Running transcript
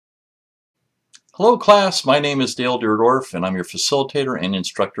Hello class, my name is Dale Deerdorf and I'm your facilitator and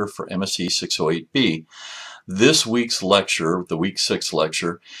instructor for MSE 608B. This week's lecture, the week 6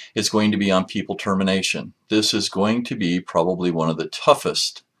 lecture, is going to be on people termination. This is going to be probably one of the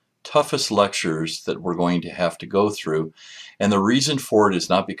toughest lectures that we're going to have to go through. And the reason for it is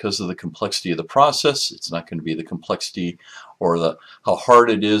not because of the complexity of the process. It's not going to be the complexity or how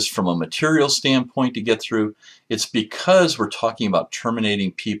hard it is from a material standpoint to get through. It's because we're talking about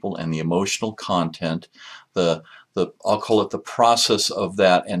terminating people and the emotional content, I'll call it the process of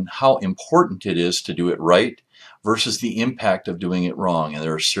that, and how important it is to do it right versus the impact of doing it wrong. And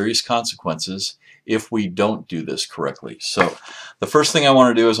there are serious consequences if we don't do this correctly. So the first thing I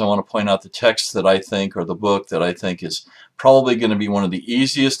want to do is I want to point out the text that I think, or the book that I think is probably going to be one of the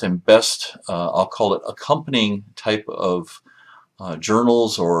easiest and best, I'll call it accompanying type of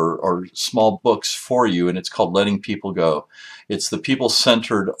journals or small books for you, and it's called Letting People Go. It's the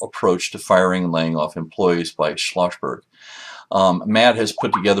people-centered approach to firing and laying off employees by Schlossberg. Matt has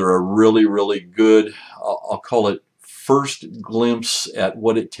put together a really good, I'll call it first glimpse at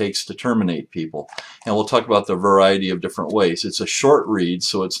what it takes to terminate people. And we'll talk about the variety of different ways. It's a short read,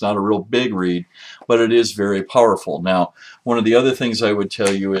 so it's not a real big read, but it is very powerful. Now, one of the other things I would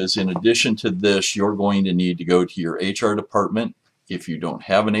tell you is in addition to this, you're going to need to go to your HR department. If you don't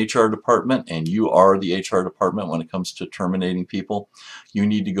have an HR department and you are the HR department when it comes to terminating people, you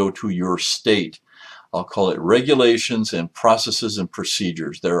need to go to your state. I'll call it regulations and processes and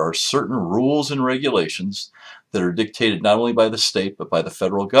procedures. There are certain rules and regulations that are dictated not only by the state but by the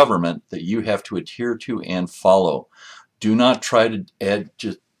federal government that you have to adhere to and follow. Do not try to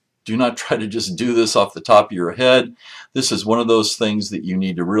just do this off the top of your head. This is one of those things that you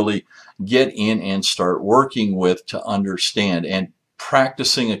need to really get in and start working with to understand. And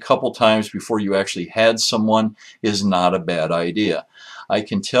practicing a couple times before you actually had someone is not a bad idea. I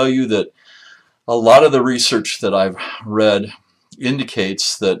can tell you that a lot of the research that I've read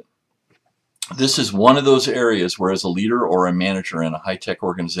indicates that this is one of those areas where as a leader or a manager in a high-tech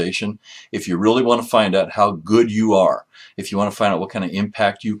organization, if you really want to find out how good you are, if you want to find out what kind of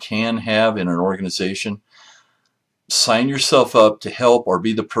impact you can have in an organization, sign yourself up to help or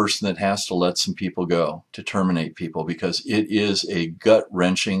be the person that has to let some people go, to terminate people, because it is a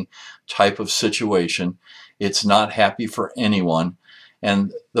gut-wrenching type of situation. It's not happy for anyone.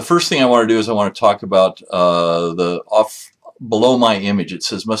 And the first thing I want to do is I want to talk about below my image. It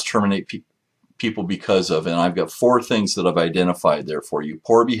says must terminate people because of, and I've got 4 things that I've identified there for you.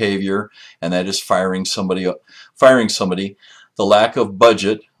 Poor behavior, and that is firing somebody. The lack of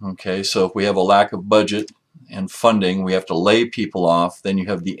budget. Okay, so if we have a lack of budget and funding, we have to lay people off. Then you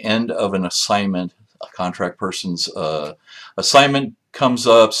have the end of an assignment. A contract person's assignment comes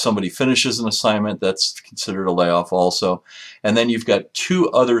up, somebody finishes an assignment, that's considered a layoff also. And then you've got 2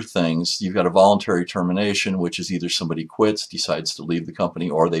 other things. You've got a voluntary termination, which is either somebody quits, decides to leave the company,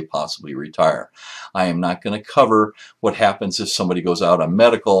 or they possibly retire. I am not going to cover what happens if somebody goes out on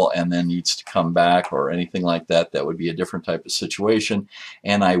medical and then needs to come back or anything like that. That would be a different type of situation.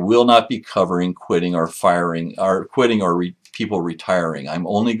 And I will not be covering quitting or firing, or quitting or people retiring. I'm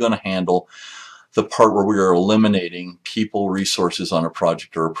only going to handle the part where we are eliminating people resources on a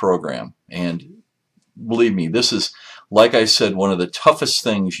project or a program. And believe me, this is, like I said, one of the toughest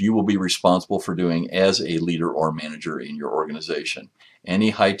things you will be responsible for doing as a leader or manager in your organization.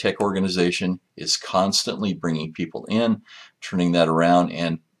 Any high-tech organization is constantly bringing people in, turning that around,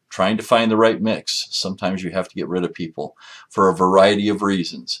 and trying to find the right mix. Sometimes you have to get rid of people for a variety of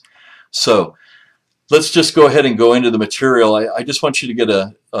reasons. So let's just go ahead and go into the material. I just want you to get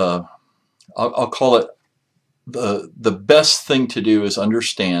I'll call it the best thing to do is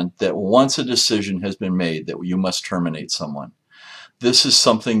understand that once a decision has been made that you must terminate someone, this is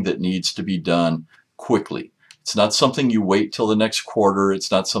something that needs to be done quickly. It's not something you wait till the next quarter. It's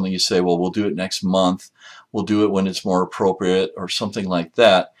not something you say, well, we'll do it next month. We'll do it when it's more appropriate or something like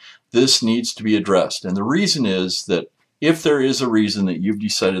that. This needs to be addressed. And the reason is that if there is a reason that you've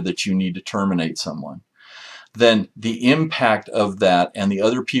decided that you need to terminate someone, then the impact of that and the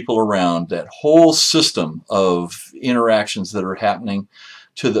other people around, that whole system of interactions that are happening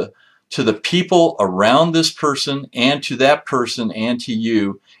to the people around this person and to that person and to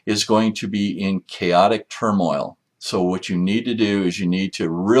you is going to be in chaotic turmoil. So what you need to do is you need to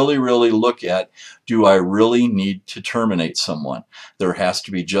really look at, do I really need to terminate someone? There has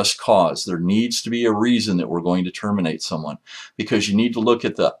to be just cause. There needs to be a reason that we're going to terminate someone, because you need to look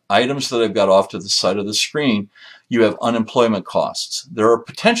at the items that I've got off to the side of the screen. You have unemployment costs. There are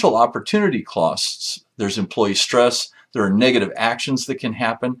potential opportunity costs. There's employee stress. There are negative actions that can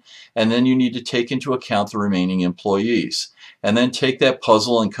happen. And then you need to take into account the remaining employees. and then take that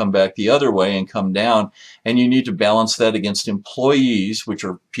puzzle and come back the other way and come down, and you need to balance that against employees, which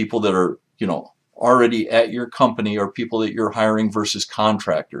are people that are, already at your company, or people that you're hiring, versus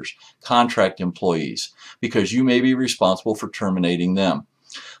contractors, contract employees, because you may be responsible for terminating them.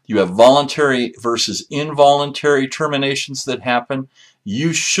 You have voluntary versus involuntary terminations that happen.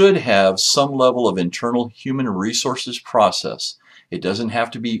 You should have some level of internal human resources process. It doesn't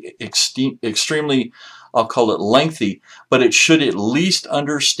have to be extremely, I'll call it lengthy, but it should at least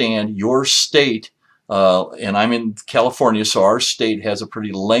understand your state. And I'm in California, so our state has a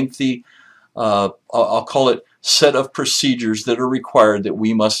pretty lengthy, I'll call it, set of procedures that are required that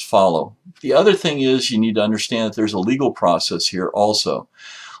we must follow. The other thing is, you need to understand that there's a legal process here also.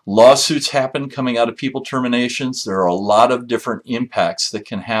 Lawsuits happen coming out of people terminations. There are a lot of different impacts that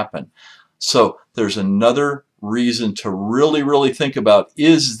can happen. So there's another reason to really, really think about,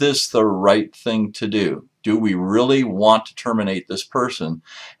 is this the right thing to do? Do we really want to terminate this person?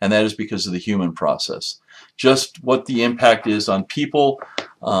 And that is because of the human process. Just what the impact is on people,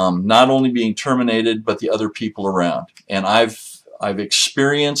 not only being terminated, but the other people around. And I've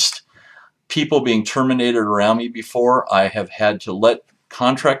experienced people being terminated around me before. I have had to let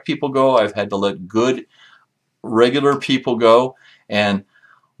contract people go. I've had to let good regular people go. And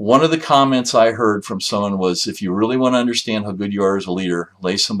one of the comments I heard from someone was, if you really want to understand how good you are as a leader,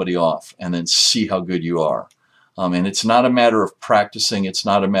 lay somebody off and then see how good you are. And it's not a matter of practicing. It's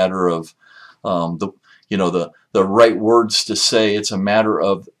not a matter of the right words to say. It's a matter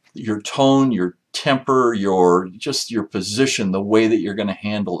of your tone, your temper, your position, the way that you're going to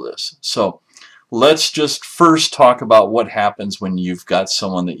handle this. So let's just first talk about what happens when you've got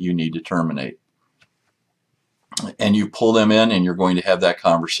someone that you need to terminate. And you pull them in and you're going to have that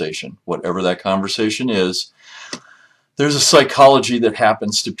conversation. Whatever that conversation is, there's a psychology that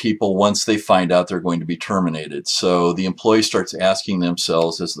happens to people once they find out they're going to be terminated. So the employee starts asking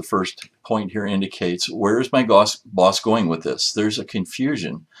themselves, as the first point here indicates, where is my boss going with this? There's a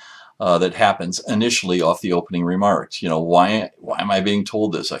confusion that happens initially off the opening remarks. Why am I being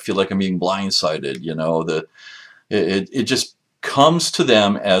told this? I feel like I'm being blindsided. It just comes to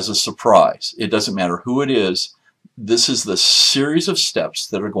them as a surprise. It doesn't matter who it is. This is the series of steps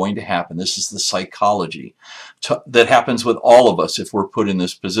that are going to happen. This is the psychology that happens with all of us if we're put in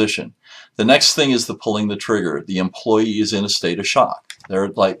this position. The next thing is the pulling the trigger. The employee is in a state of shock. They're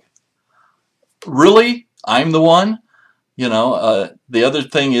like, really? I'm the one? The other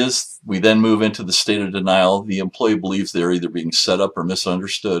thing is, we then move into the state of denial. The employee believes they're either being set up or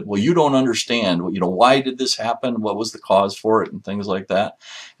misunderstood. Well, you don't understand. Why did this happen? What was the cause for it? And things like that.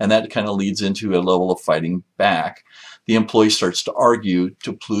 And that kind of leads into a level of fighting back. The employee starts to argue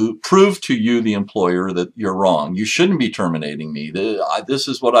to prove to you, the employer, that you're wrong. You shouldn't be terminating me. This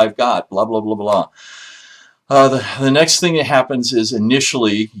is what I've got. Blah, blah, blah, blah. The next thing that happens is,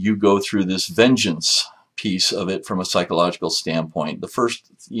 initially you go through this vengeance piece of it from a psychological standpoint. The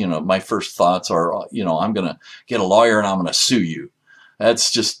first, my first thoughts are, I'm going to get a lawyer and I'm going to sue you. That's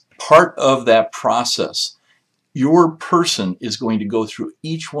just part of that process. Your person is going to go through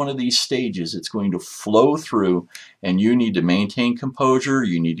each one of these stages. It's going to flow through, and you need to maintain composure.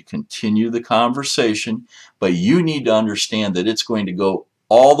 You need to continue the conversation, but you need to understand that it's going to go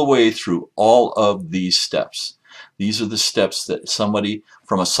all the way through all of these steps. These are the steps that somebody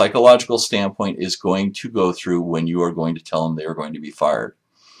from a psychological standpoint is going to go through when you are going to tell them they are going to be fired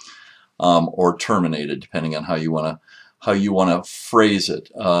or terminated, depending on how you want to phrase it.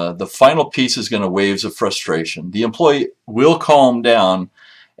 The final piece is going to waves of frustration. The employee will calm down,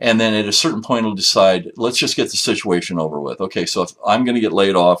 and then at a certain point will decide, let's just get the situation over with. Okay, so if I'm going to get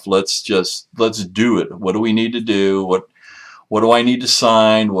laid off, let's do it. What do we need to do? What do I need to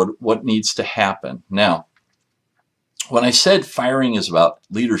sign? What needs to happen? Now, when I said firing is about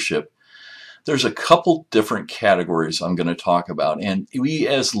leadership, there's a couple different categories I'm going to talk about. And we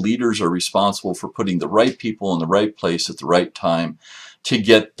as leaders are responsible for putting the right people in the right place at the right time to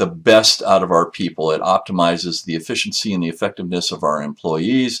get the best out of our people. It optimizes the efficiency and the effectiveness of our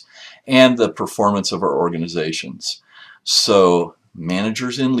employees and the performance of our organizations. So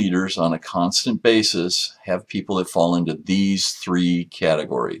managers and leaders on a constant basis have people that fall into these three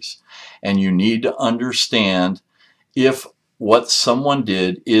categories. And you need to understand if what someone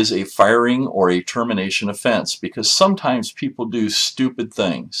did is a firing or a termination offense, because sometimes people do stupid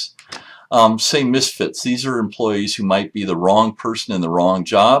things. Say misfits. These are employees who might be the wrong person in the wrong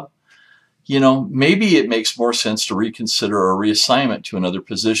job. Maybe it makes more sense to reconsider a reassignment to another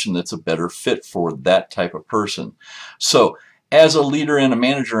position that's a better fit for that type of person. So as a leader and a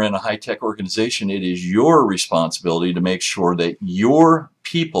manager in a high-tech organization, it is your responsibility to make sure that your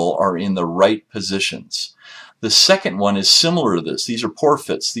people are in the right positions. The second one is similar to this. These are poor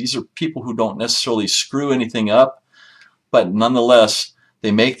fits. These are people who don't necessarily screw anything up, but nonetheless,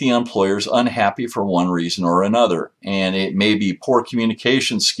 they make the employers unhappy for one reason or another. And it may be poor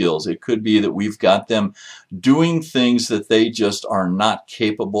communication skills. It could be that we've got them doing things that they just are not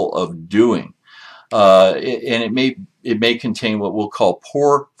capable of doing. And it may contain what we'll call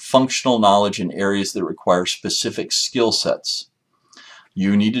poor functional knowledge in areas that require specific skill sets.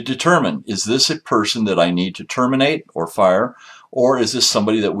 You need to determine, is this a person that I need to terminate or fire, or is this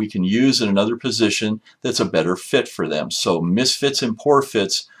somebody that we can use in another position that's a better fit for them? So misfits and poor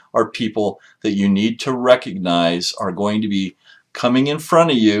fits are people that you need to recognize are going to be coming in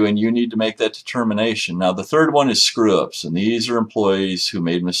front of you, and you need to make that determination. Now, the third one is screw-ups, and these are employees who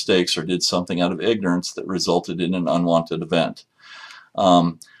made mistakes or did something out of ignorance that resulted in an unwanted event.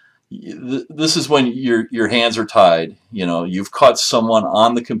 This is when your hands are tied. You know, you've caught someone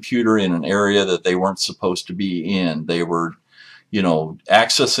on the computer in an area that they weren't supposed to be in. They were, you know,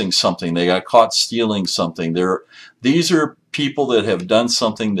 accessing something. They got caught stealing something. These are people that have done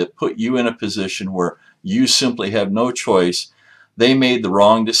something that put you in a position where you simply have no choice. They made the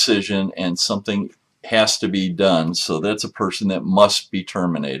wrong decision and something has to be done. So that's a person that must be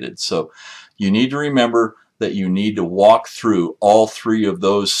terminated. So you need to remember that you need to walk through all three of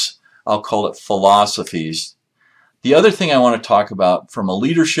those, I'll call it philosophies. The other thing I want to talk about from a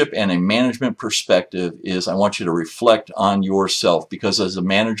leadership and a management perspective is I want you to reflect on yourself, because as a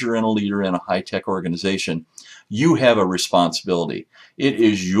manager and a leader in a high-tech organization, you have a responsibility. It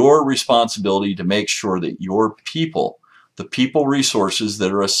is your responsibility to make sure that your people, the people resources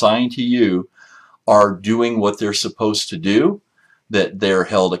that are assigned to you, are doing what they're supposed to do, that they're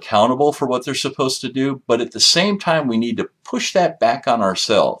held accountable for what they're supposed to do, but at the same time we need to push that back on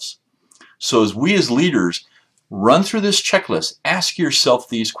ourselves. So as we as leaders run through this checklist, ask yourself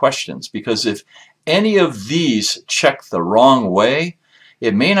these questions, because if any of these check the wrong way,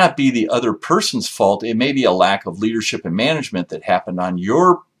 it may not be the other person's fault. It may be a lack of leadership and management that happened on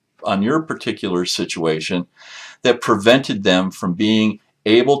your particular situation that prevented them from being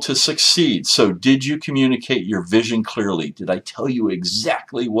able to succeed. So did you communicate your vision clearly? Did I tell you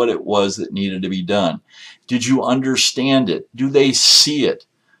exactly what it was that needed to be done? Did you understand it? Do they see it?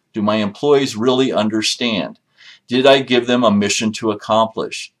 Do my employees really understand? Did I give them a mission to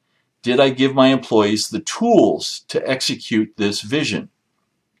accomplish? Did I give my employees the tools to execute this vision?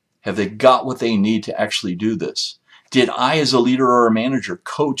 Have they got what they need to actually do this? Did I, as a leader or a manager,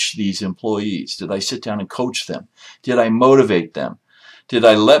 coach these employees? Did I sit down and coach them? Did I motivate them? Did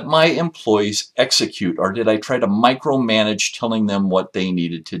I let my employees execute, or did I try to micromanage telling them what they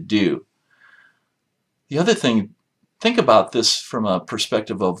needed to do? The other thing, think about this from a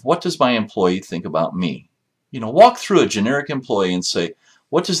perspective of, what does my employee think about me? You know, walk through a generic employee and say,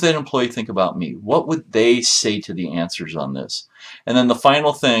 what does that employee think about me? What would they say to the answers on this? And then the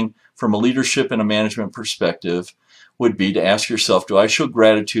final thing, from a leadership and a management perspective, would be to ask yourself, do I show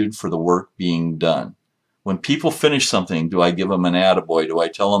gratitude for the work being done? When people finish something, do I give them an attaboy? Do I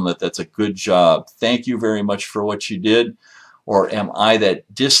tell them that that's a good job? Thank you very much for what you did? Or am I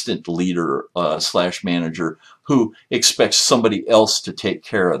that distant leader slash manager who expects somebody else to take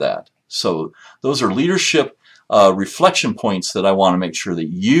care of that? So those are leadership reflection points that I want to make sure that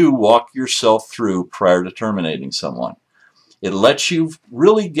you walk yourself through prior to terminating someone. It lets you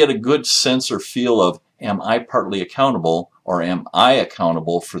really get a good sense or feel of, am I partly accountable, or am I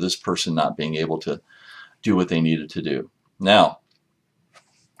accountable for this person not being able to do what they needed to do? Now,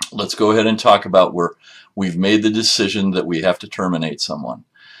 let's go ahead and talk about where we've made the decision that we have to terminate someone.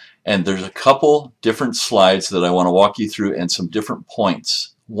 And there's a couple different slides that I want to walk you through, and some different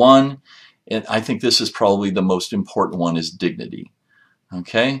points. One, and I think this is probably the most important one, is dignity.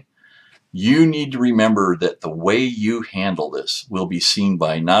 Okay? You need to remember that the way you handle this will be seen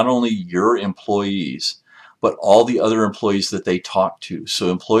by not only your employees, but all the other employees that they talk to. So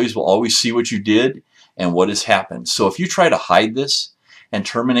employees will always see what you did and what has happened. So if you try to hide this and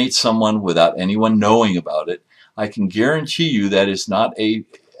terminate someone without anyone knowing about it, I can guarantee you that is not a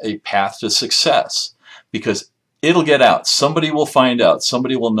path to success, because it'll get out. Somebody will find out.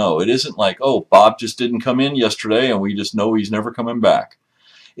 Somebody will know. It isn't like, oh, Bob just didn't come in yesterday and we just know he's never coming back.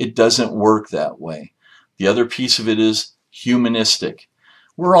 It doesn't work that way. The other piece of it is humanistic.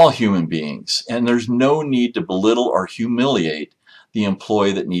 We're all human beings, and there's no need to belittle or humiliate the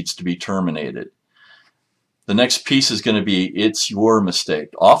employee that needs to be terminated. The next piece is going to be, it's your mistake.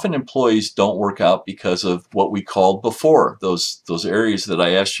 Often employees don't work out because of what we called before, those areas that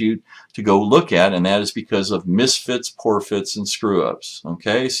I asked you to go look at, and that is because of misfits, poor fits, and screw-ups.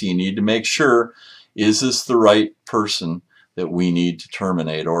 Okay, so you need to make sure, is this the right person that we need to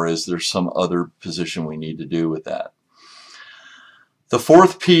terminate, or is there some other position we need to do with that? The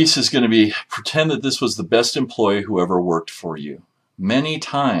fourth piece is going to be pretend that this was the best employee who ever worked for you. Many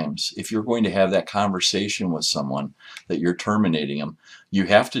times, if you're going to have that conversation with someone that you're terminating them, you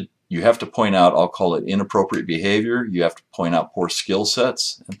have to point out, I'll call it inappropriate behavior. You have to point out poor skill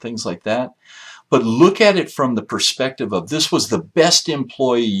sets and things like that. But look at it from the perspective of this was the best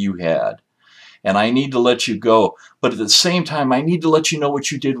employee you had, and I need to let you go. But at the same time, I need to let you know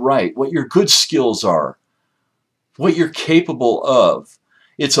what you did right, what your good skills are, what you're capable of.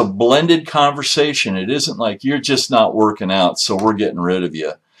 It's a blended conversation. It isn't like you're just not working out, so we're getting rid of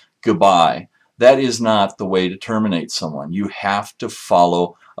you. Goodbye. That is not the way to terminate someone. You have to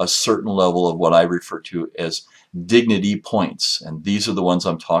follow a certain level of what I refer to as dignity points, and these are the ones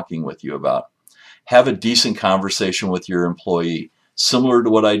I'm talking with you about. Have a decent conversation with your employee, similar to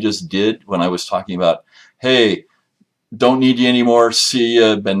what I just did when I was talking about, hey, don't need you anymore, see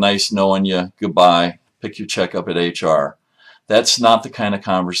ya, been nice knowing you, goodbye, pick your check up at HR. That's not the kind of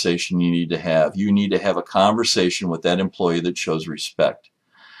conversation you need to have. You need to have a conversation with that employee that shows respect.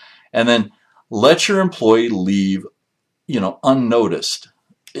 And then let your employee leave, unnoticed.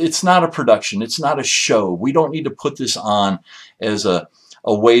 It's not a production. It's not a show. We don't need to put this on as a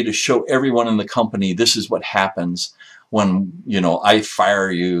way to show everyone in the company this is what happens when, I fire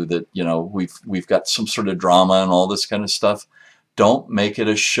you, that, we've got some sort of drama and all this kind of stuff. Don't make it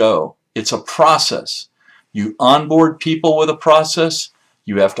a show. It's a process. You onboard people with a process.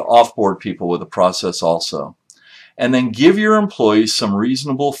 You have to offboard people with a process also. And then give your employees some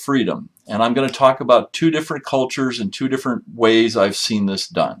reasonable freedom. And I'm going to talk about two different cultures and two different ways I've seen this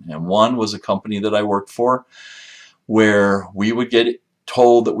done. And one was a company that I worked for where we would get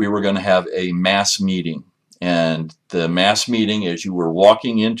told that we were going to have a mass meeting. And the mass meeting, as you were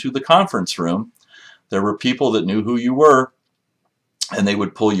walking into the conference room, there were people that knew who you were, and they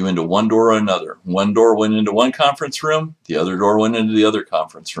would pull you into one door or another. One door went into one conference room, the other door went into the other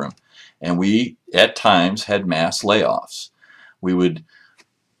conference room. And we, at times, had mass layoffs. We would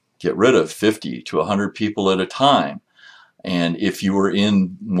get rid of 50 to 100 people at a time. And if you were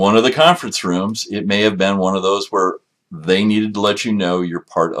in one of the conference rooms, it may have been one of those where they needed to let you know you're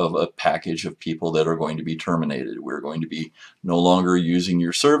part of a package of people that are going to be terminated. We're going to be no longer using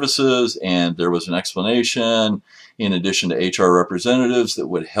your services, and there was an explanation in addition to HR representatives that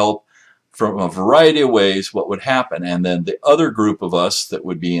would help from a variety of ways what would happen. And then the other group of us that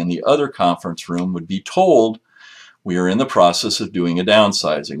would be in the other conference room would be told we are in the process of doing a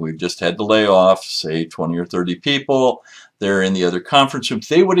downsizing. We've just had to lay off, say, 20 or 30 people. They're in the other conference room.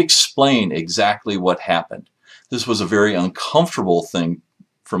 They would explain exactly what happened. This was a very uncomfortable thing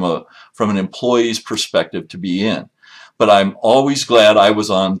from an employee's perspective to be in. But I'm always glad I was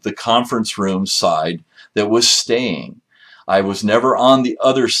on the conference room side that was staying. I was never on the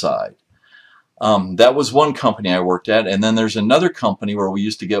other side. That was one company I worked at, and then there's another company where we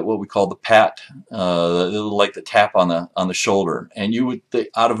used to get what we call the pat, like the tap on the shoulder, and you would,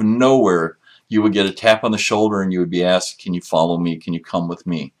 out of nowhere, you would get a tap on the shoulder, and you would be asked, "Can you follow me? Can you come with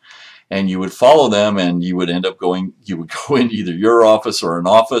me?" And you would follow them, and you would end up going. You would go into either your office or an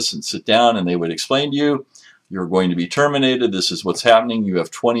office and sit down, and they would explain to you, "You're going to be terminated. This is what's happening. You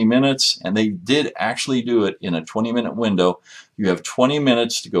have 20 minutes." And they did actually do it in a 20-minute window. You have 20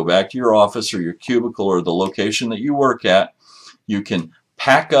 minutes to go back to your office or your cubicle or the location that you work at. You can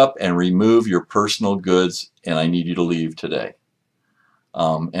pack up and remove your personal goods, and I need you to leave today.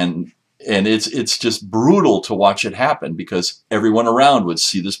 And it's just brutal to watch it happen because everyone around would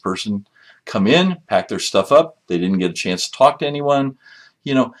see this person come in, pack their stuff up. They didn't get a chance to talk to anyone.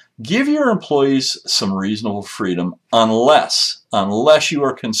 Give your employees some reasonable freedom unless you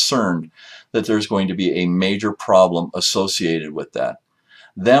are concerned that there's going to be a major problem associated with that.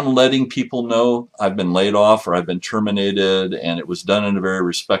 Them letting people know I've been laid off or I've been terminated and it was done in a very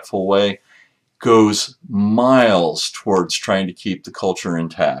respectful way goes miles towards trying to keep the culture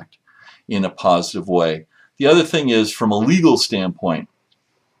intact in a positive way. The other thing is, from a legal standpoint,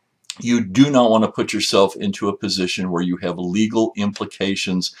 you do not want to put yourself into a position where you have legal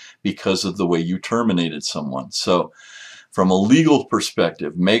implications because of the way you terminated someone. So from a legal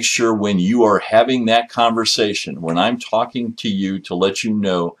perspective, make sure when you are having that conversation, when I'm talking to you to let you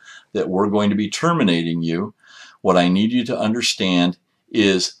know that we're going to be terminating you, what I need you to understand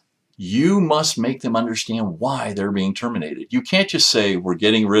is you must make them understand why they're being terminated. You can't just say, "We're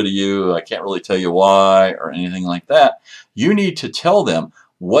getting rid of you, I can't really tell you why," or anything like that. You need to tell them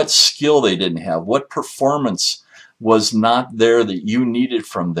what skill they didn't have, what performance was not there that you needed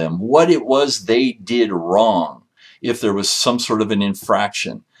from them, what it was they did wrong, if there was some sort of an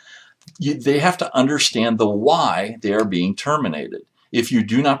infraction. They have to understand the why they are being terminated. If you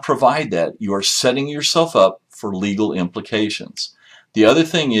do not provide that, you are setting yourself up for legal implications. The other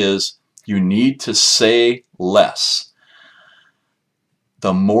thing is you need to say less.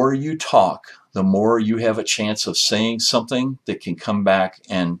 The more you talk, the more you have a chance of saying something that can come back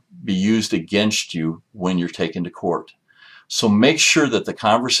and be used against you when you're taken to court. So make sure that the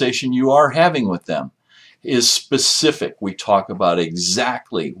conversation you are having with them is specific. We talk about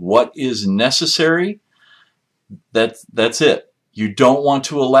exactly what is necessary. That's it. You don't want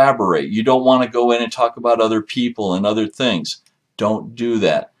to elaborate. You don't want to go in and talk about other people and other things. Don't do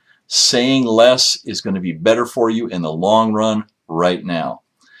that. Saying less is going to be better for you in the long run right now.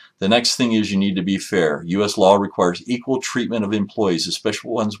 The next thing is you need to be fair. U.S. law requires equal treatment of employees,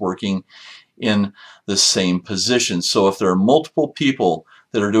 especially ones working in the same position. So if there are multiple people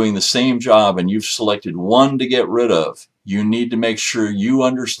that are doing the same job and you've selected one to get rid of, you need to make sure you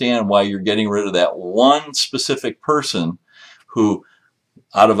understand why you're getting rid of that one specific person who,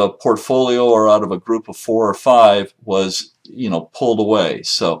 out of a portfolio or out of a group of 4 or 5, was, pulled away.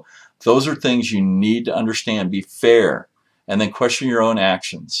 So those are things you need to understand. Be fair, and then question your own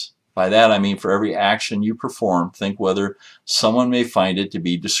actions. By that I mean for every action you perform, think whether someone may find it to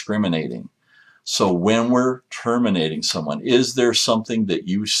be discriminating. So when we're terminating someone, is there something that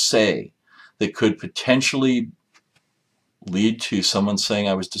you say that could potentially lead to someone saying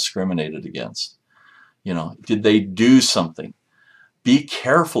I was discriminated against? Did they do something? Be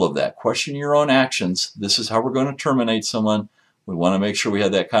careful of that. Question your own actions. This is how we're going to terminate someone. We want to make sure we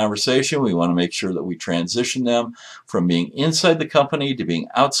have that conversation. We want to make sure that we transition them from being inside the company to being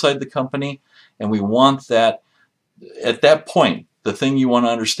outside the company. And we want that, at that point, the thing you want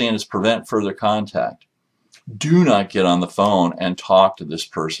to understand is prevent further contact. Do not get on the phone and talk to this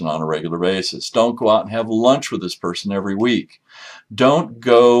person on a regular basis. Don't go out and have lunch with this person every week. Don't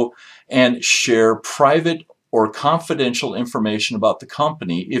go and share private or confidential information about the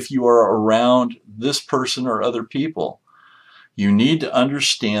company if you are around this person or other people. You need to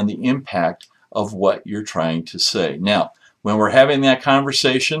understand the impact of what you're trying to say. Now, when we're having that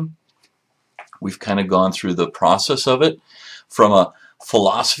conversation, we've kind of gone through the process of it from a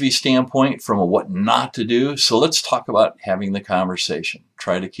philosophy standpoint, from a what not to do. So let's talk about having the conversation.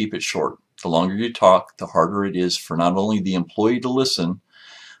 Try to keep it short. The longer you talk, the harder it is for not only the employee to listen,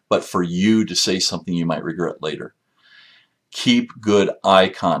 but for you to say something you might regret later. Keep good eye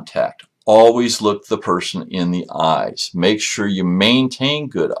contact. Always look the person in the eyes. Make sure you maintain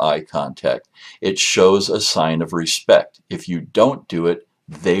good eye contact. It shows a sign of respect. If you don't do it,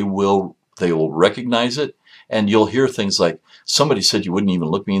 they will recognize it, and you'll hear things like, somebody said you wouldn't even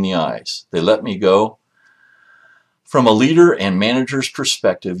look me in the eyes. They let me go. From a leader and manager's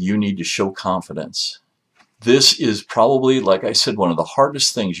perspective, you need to show confidence. This is probably, like I said, one of the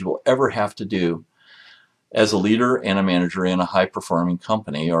hardest things you will ever have to do as a leader and a manager in a high-performing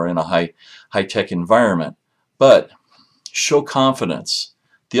company or in a high-tech environment. But show confidence.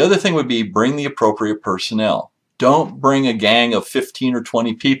 The other thing would be bring the appropriate personnel. Don't bring a gang of 15 or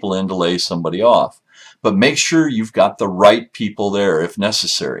 20 people in to lay somebody off. But make sure you've got the right people there if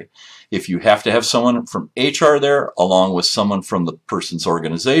necessary. If you have to have someone from HR there, along with someone from the person's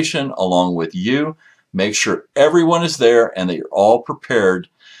organization, along with you, make sure everyone is there and that you're all prepared.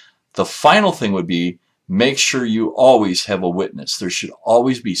 The final thing would be make sure you always have a witness. There should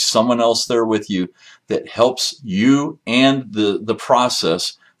always be someone else there with you that helps you and the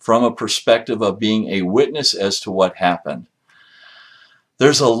process from a perspective of being a witness as to what happened.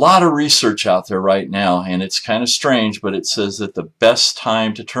 There's a lot of research out there right now, and it's kind of strange, but it says that the best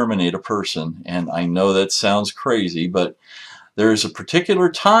time to terminate a person, and I know that sounds crazy, but there's a particular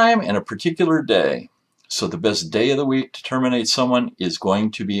time and a particular day. So the best day of the week to terminate someone is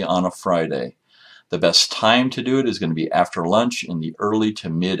going to be on a Friday. The best time to do it is going to be after lunch in the early to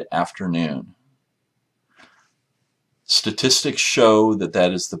mid-afternoon. Statistics show that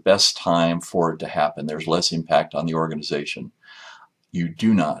that is the best time for it to happen. There's less impact on the organization. You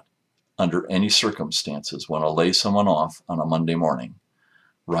do not, under any circumstances, want to lay someone off on a Monday morning,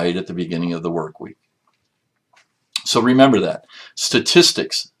 right at the beginning of the work week. So remember that.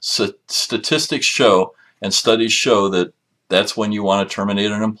 Statistics show and studies show that that's when you want to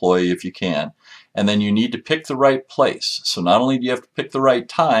terminate an employee if you can. And then you need to pick the right place. So not only do you have to pick the right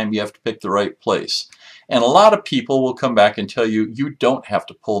time, you have to pick the right place. And a lot of people will come back and tell you, you don't have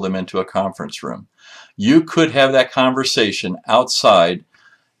to pull them into a conference room. You could have that conversation outside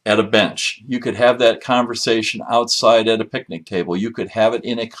at a bench. You could have that conversation outside at a picnic table. You could have it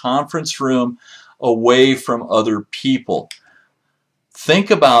in a conference room away from other people.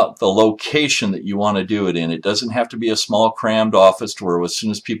 Think about the location that you want to do it in. It doesn't have to be a small crammed office to where as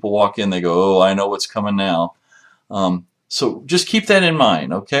soon as people walk in they go, oh, I know what's coming now. So just keep that in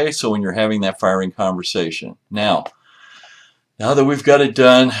mind, okay? So when you're having that firing conversation. Now that we've got it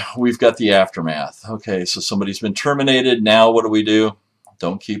done, we've got the aftermath. Okay, so somebody's been terminated. Now what do?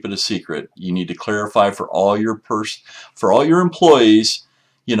 Don't keep it a secret. You need to clarify for all your employees,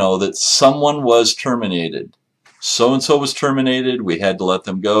 that someone was terminated. So-and-so was terminated. We had to let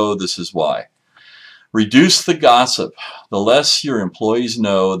them go. This is why. Reduce the gossip. The less your employees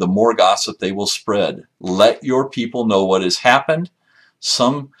know, the more gossip they will spread. Let your people know what has happened.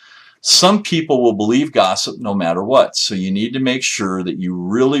 Some people will believe gossip no matter what. So you need to make sure that you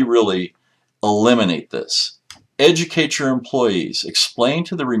really, really eliminate this. Educate your employees. Explain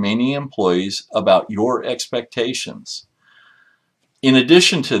to the remaining employees about your expectations. In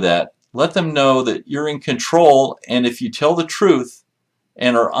addition to that, let them know that you're in control, and if you tell the truth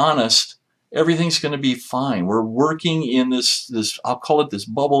and are honest, everything's going to be fine. We're working in this I'll call it this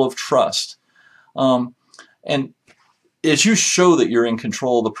bubble of trust. And as you show that you're in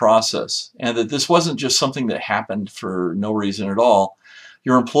control of the process and that this wasn't just something that happened for no reason at all,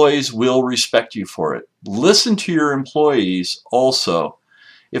 your employees will respect you for it. Listen to your employees also.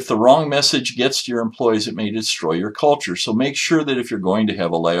 If the wrong message gets to your employees, it may destroy your culture. So make sure that if you're going to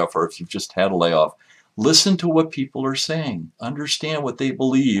have a layoff or if you've just had a layoff, listen to what people are saying. Understand what they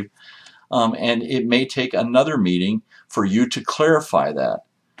believe. And it may take another meeting for you to clarify that.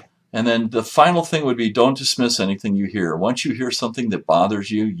 And then the final thing would be, don't dismiss anything you hear. Once you hear something that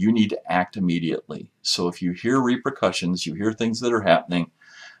bothers you, you need to act immediately. So if you hear repercussions, you hear things that are happening,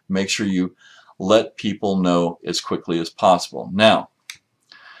 make sure you let people know as quickly as possible. Now,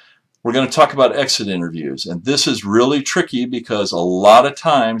 we're going to talk about exit interviews, and this is really tricky because a lot of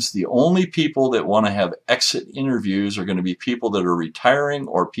times the only people that want to have exit interviews are going to be people that are retiring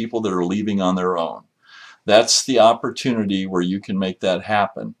or people that are leaving on their own. That's the opportunity where you can make that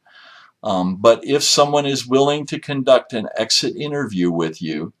happen. But if someone is willing to conduct an exit interview with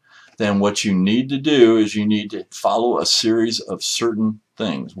you, then what you need to do is you need to follow a series of certain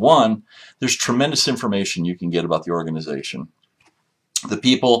things. One, there's tremendous information you can get about the organization, the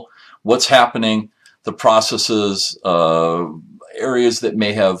people, what's happening, the processes, areas that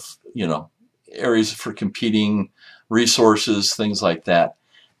may have, areas for competing resources, things like that.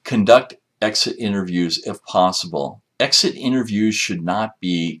 Conduct exit interviews if possible. Exit interviews should not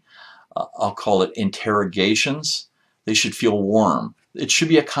be, I'll call it interrogations. They should feel warm. It should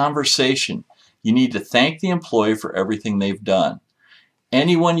be a conversation. You need to thank the employee for everything they've done.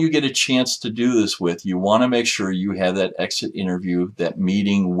 Anyone you get a chance to do this with, you want to make sure you have that exit interview, that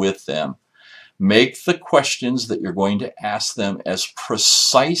meeting with them. Make the questions that you're going to ask them as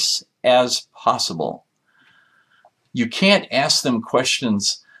precise as possible. You can't ask them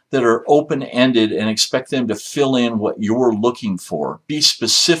questions that are open-ended and expect them to fill in what you're looking for. Be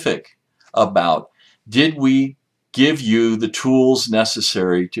specific about, did we give you the tools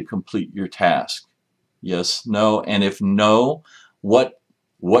necessary to complete your task? Yes, no, and if no, what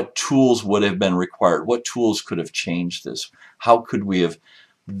tools would have been required? What tools could have changed this? How could we have?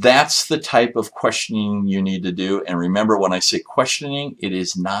 That's the type of questioning you need to do. And remember, when I say questioning, it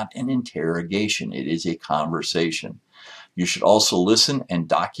is not an interrogation. It is a conversation. You should also listen and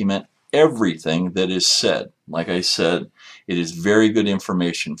document everything that is said. Like I said, it is very good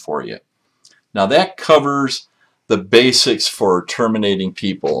information for you. Now that covers the basics for terminating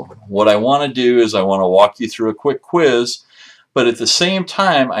people. What I want to do is I want to walk you through a quick quiz. But at the same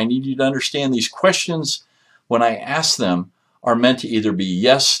time, I need you to understand these questions, when I ask them, are meant to either be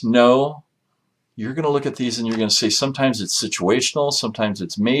yes, no. You're going to look at these and you're going to say sometimes it's situational, sometimes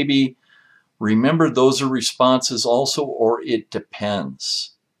it's maybe. Remember, those are responses also, or it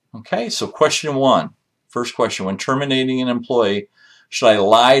depends. Okay, so question one, first question, when terminating an employee, should I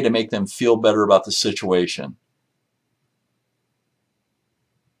lie to make them feel better about the situation?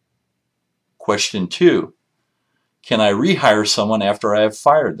 Question two, can I rehire someone after I have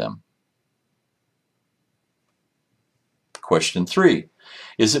fired them? Question three,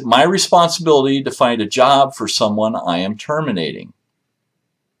 is it my responsibility to find a job for someone I am terminating?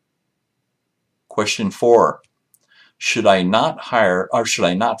 Question four, should I not hire or should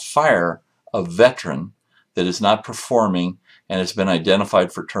I not fire a veteran that is not performing and has been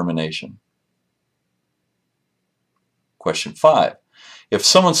identified for termination? Question five, if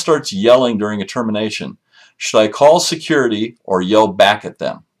someone starts yelling during a termination, should I call security or yell back at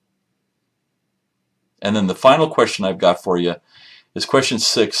them? And then the final question I've got for you is question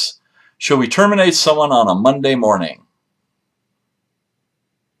six. Should we terminate someone on a Monday morning?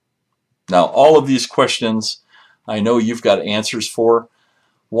 Now, all of these questions I know you've got answers for.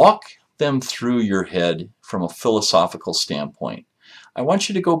 Walk them through your head from a philosophical standpoint. I want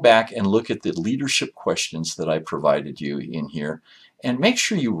you to go back and look at the leadership questions that I provided you in here and make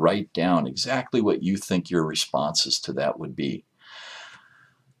sure you write down exactly what you think your responses to that would be.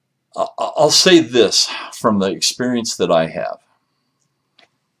 I'll say this from the experience that I have.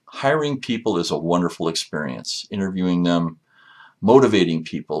 Hiring people is a wonderful experience. Interviewing them, motivating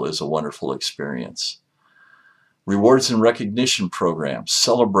people is a wonderful experience. Rewards and recognition programs,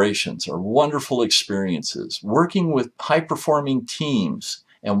 celebrations are wonderful experiences. Working with high-performing teams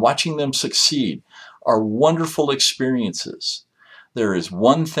and watching them succeed are wonderful experiences. There is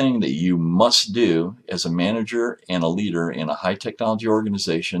one thing that you must do as a manager and a leader in a high-technology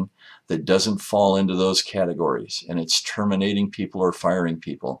organization that doesn't fall into those categories, and it's terminating people or firing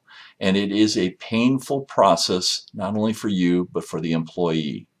people. And it is a painful process, not only for you, but for the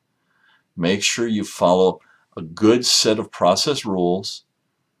employee. Make sure you follow a good set of process rules.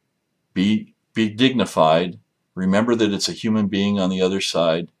 Be dignified. Remember that it's a human being on the other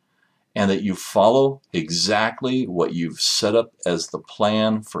side, and that you follow exactly what you've set up as the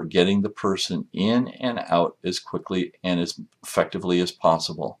plan for getting the person in and out as quickly and as effectively as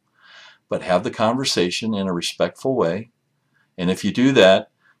possible. But have the conversation in a respectful way, and if you do that,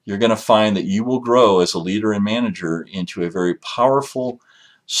 you're going to find that you will grow as a leader and manager into a very powerful,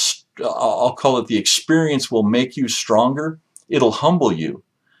 I'll call it, the experience will make you stronger. It'll humble you.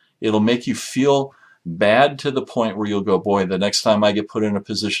 It'll make you feel bad to the point where you'll go, boy, the next time I get put in a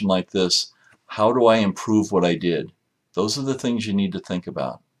position like this, how do I improve what I did? Those are the things you need to think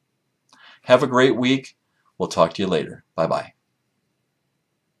about. Have a great week. We'll talk to you later. Bye-bye.